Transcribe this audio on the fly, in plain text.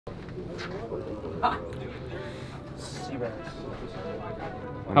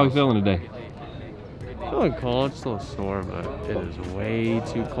How are we feeling today? Feeling cold, still sore, but it is way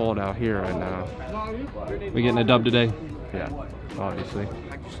too cold out here right now. We getting a dub today? Yeah, obviously.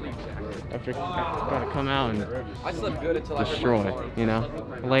 After gotta come out and destroy, you know,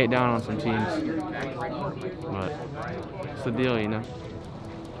 lay it down on some teams. But it's the deal, you know.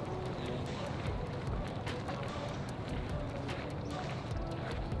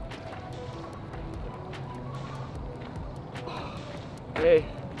 Hey.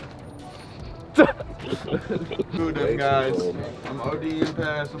 Screw them guys. I'm ODing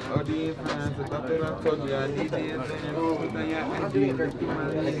pass, I'm ODing fans. I thought that I told you I need the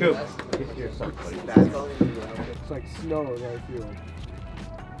It's like snow in our field.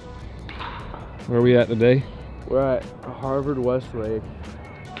 Where are we at today? We're at Harvard Westlake.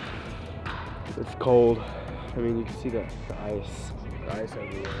 It's cold. I mean, you can see the ice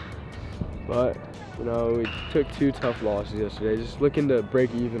everywhere. But, you know, we took 2 tough losses yesterday. Just looking to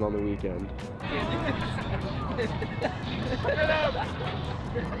break even on the weekend.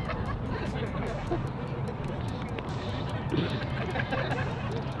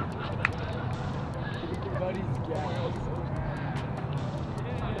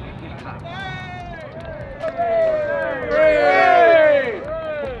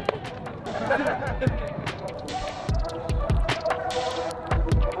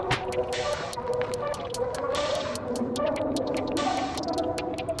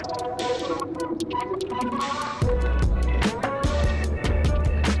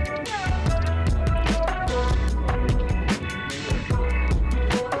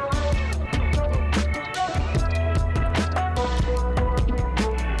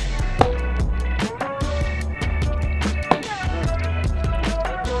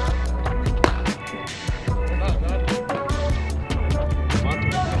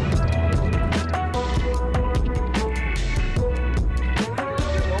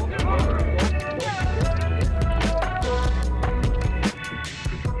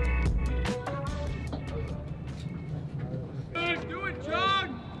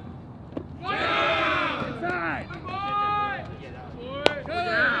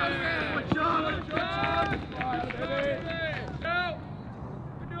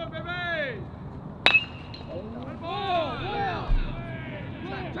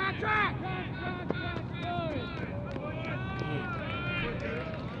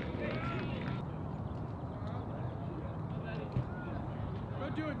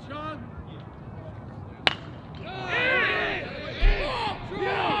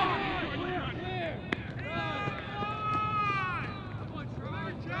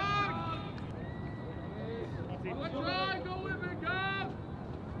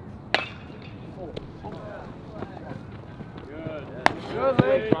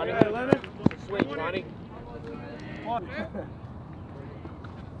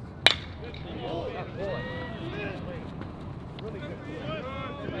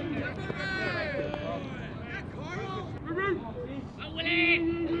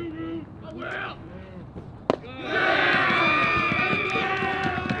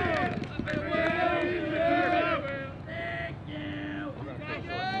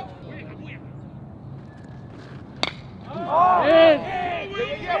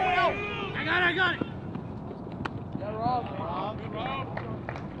 I got it. Yeah, Rob.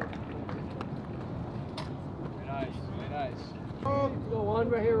 Very nice. Go one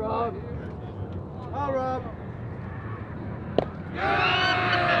right here, Rob. Hi, Rob.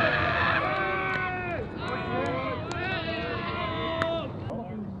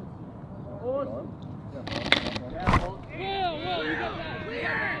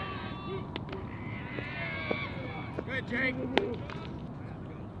 Good, Jake.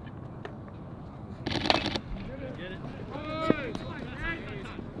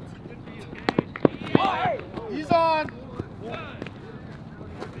 He's on.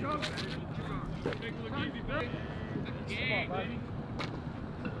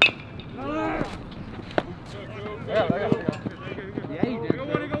 Yeah, you do. Go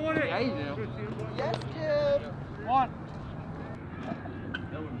on it. Yeah, you do. Yes, kid. One.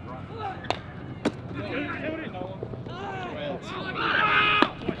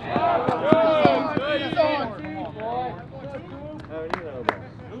 He's on.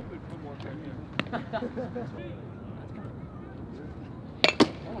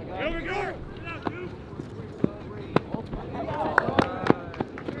 Here we go.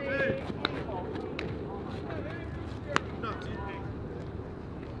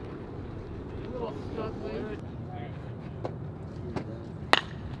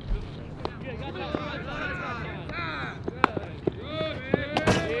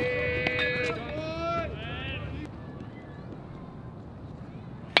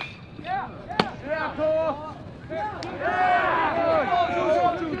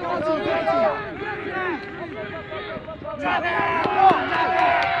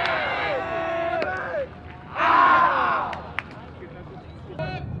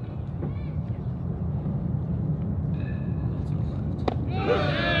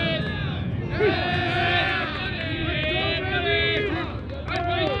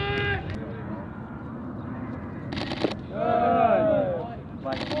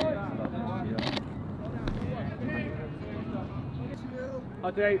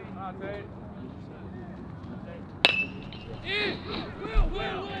 Will.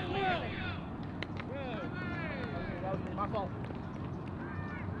 My fault.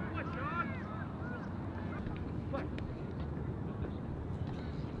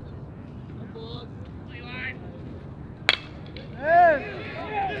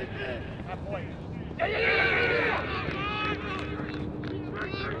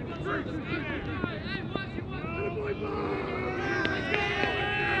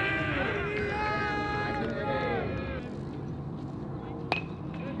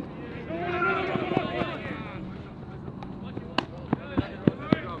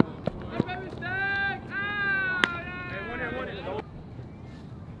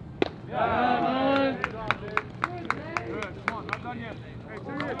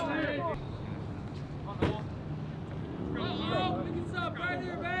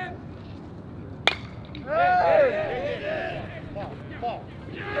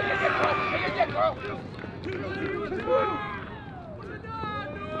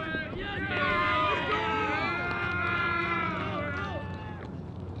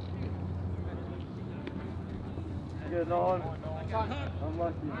 Good on.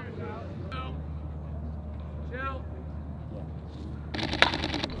 Unlucky.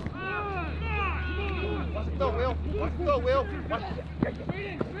 Watch it go, Will.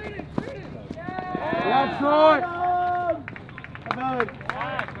 That's short. Good.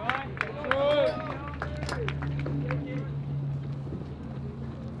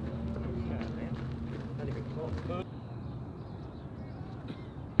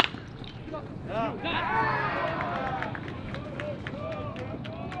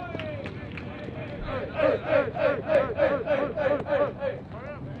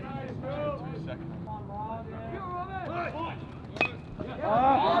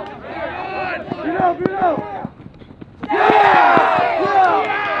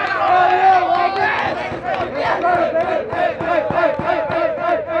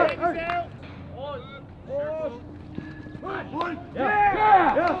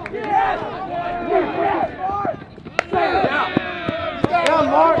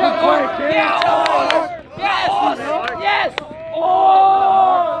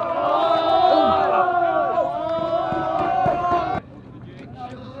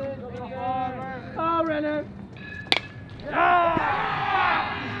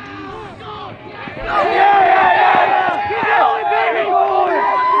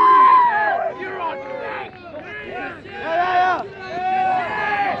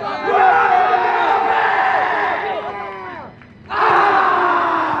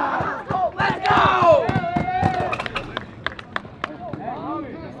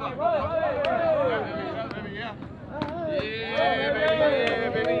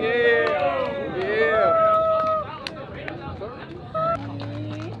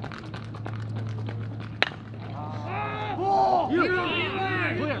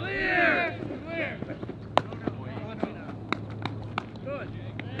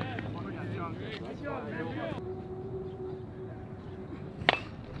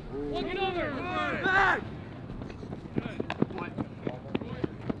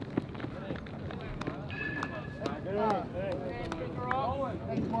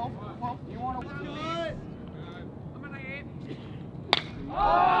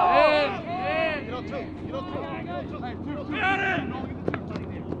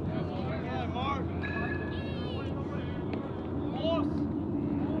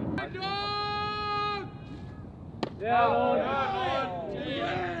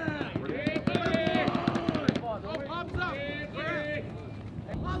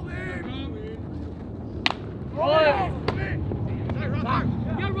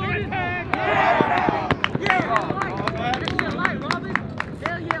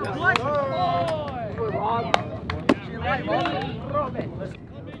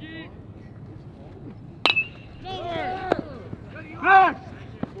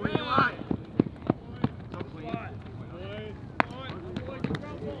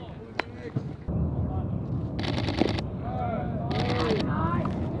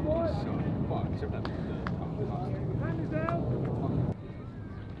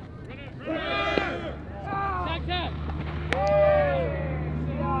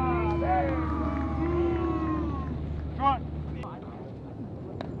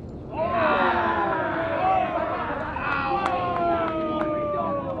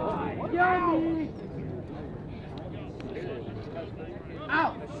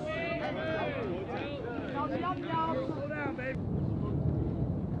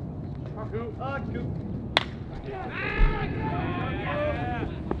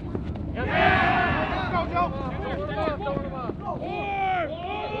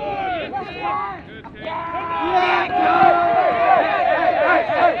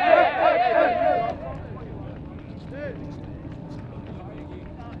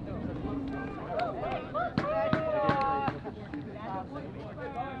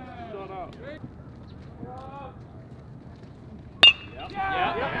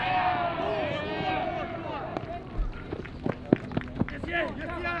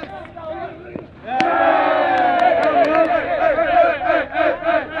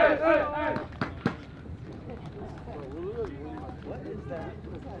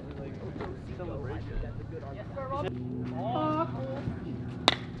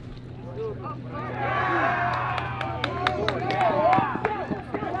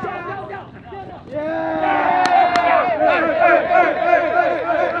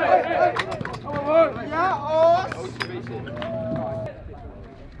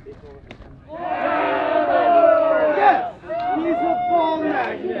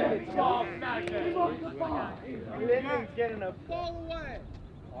 Getting a ball away.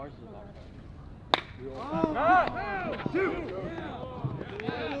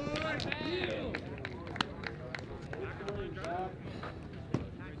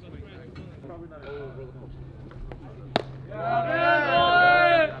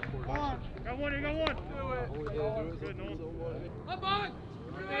 Got one. You got one. Do it. Good, no. Up on.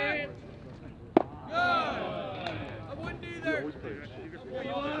 Good. I wouldn't either.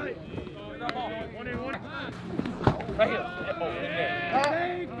 One. Right here.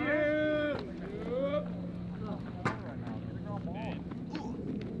 Thank you.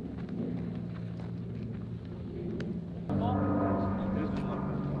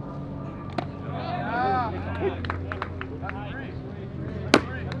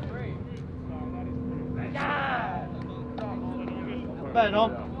 Bad, no?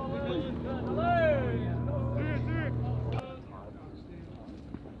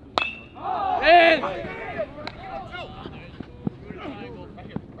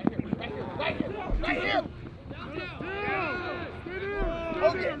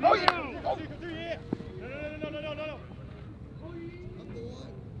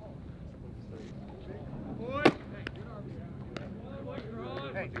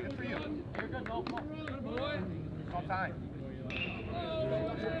 Hey, good for you. You're good, no. Good boy. All time.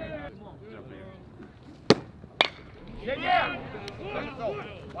 Yeah. Let's go.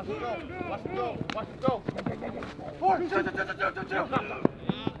 Watch it go. Four. Two.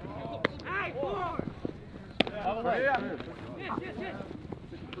 Hey, four. Yes.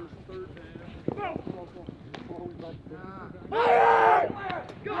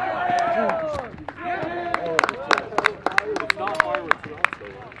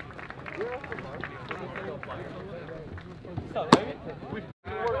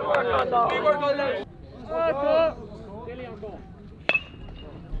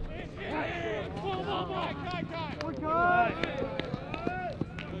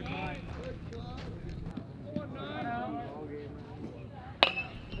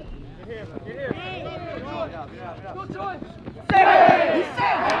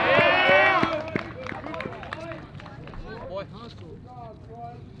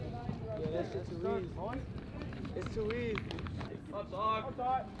 It's too easy.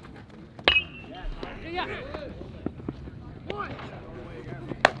 Upside. Yeah. One.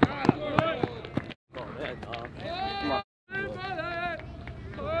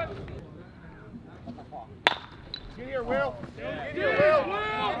 Get here, Will.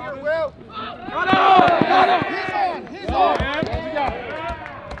 Got him. He's on.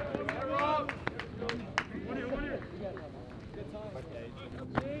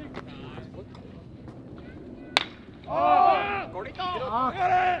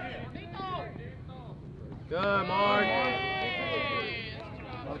 Good, Mark.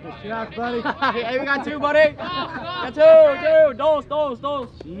 Good shot, buddy. Hey, we got two, buddy. Got two. Dose.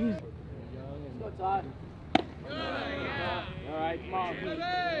 Jeez. Let's go, Todd. All right, come on. Two.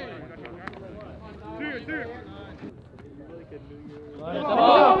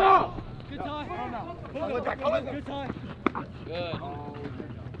 Good time. Good time. Good.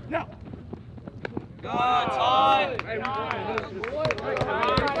 No. Good time.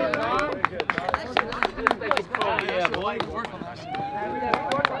 Yeah, boy.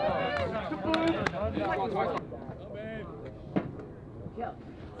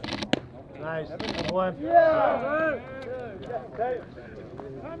 Nice. One. Yeah.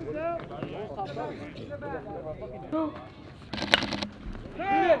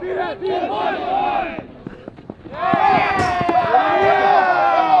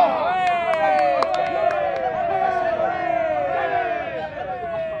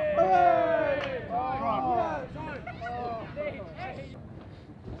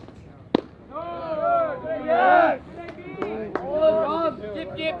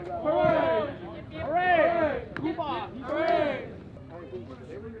 yip. Hooray! Hooray! Hooray!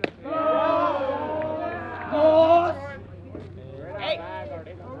 Hooray! Hey!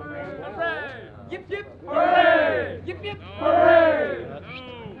 Yip yip! Hooray! Yip yip! Hooray!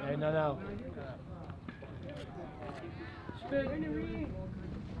 Hey, no.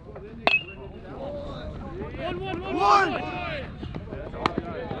 One!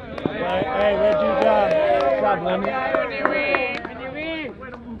 Hey, good job. Good job, Lenny.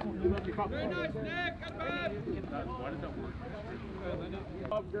 Very nice, Nick.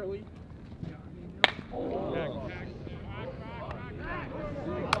 Up, girly.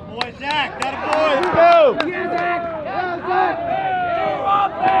 Boy, Zach, that a boy. Let's go. Yeah, Zach! Yeah, Zach!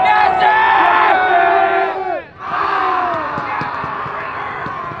 Yes, Zach!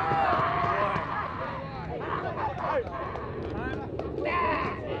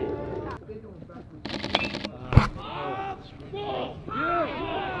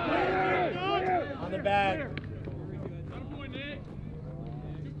 On the back.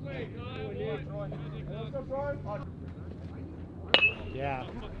 Yeah.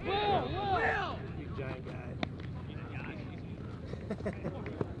 Big giant guy.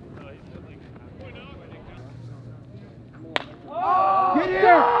 Get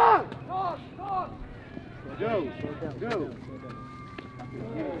here! Go.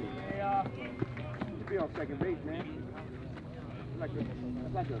 Be on second base, man. That's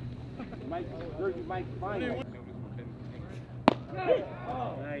like a Mike, Jersey Mike Fine. Nice.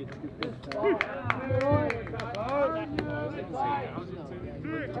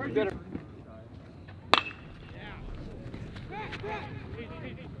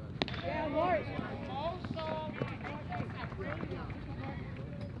 Yeah, Mark.